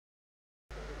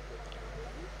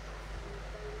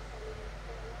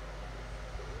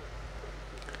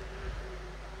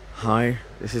Hi,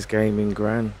 this is Gaming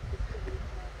Gran.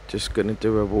 Just gonna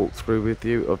do a walkthrough with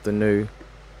you of the new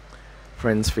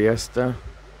Friends Fiesta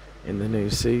in the new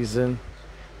season.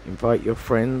 Invite your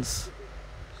friends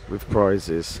with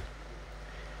prizes.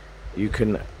 You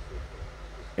can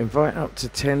invite up to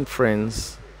 10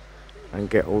 friends and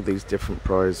get all these different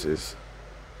prizes.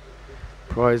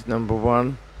 Prize number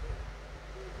 1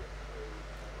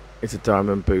 is a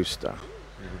diamond booster.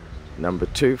 Number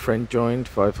 2, friend joined,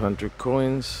 500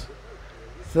 coins.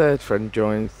 Third friend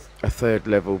joined, a third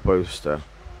level booster.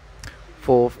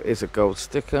 Fourth is a gold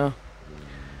sticker,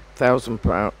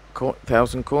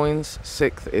 1,000 coins.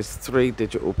 Sixth is 3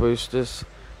 digital boosters.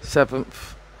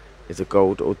 Seventh is a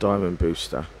gold or diamond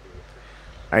booster.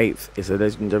 Eighth is a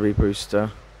legendary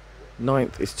booster.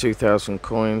 Ninth is 2,000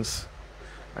 coins.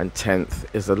 And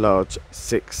 10th is a large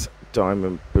 6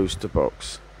 diamond booster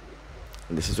box.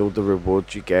 And this is all the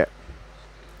rewards you get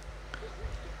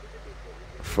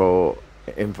for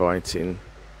inviting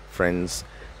friends.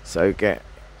 So get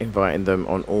inviting them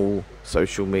on all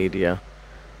social media,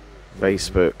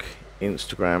 Facebook,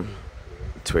 Instagram,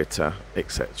 Twitter,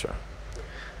 etc.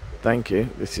 Thank you.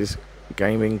 This is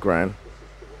Gaming Gran.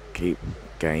 Keep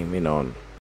gaming on.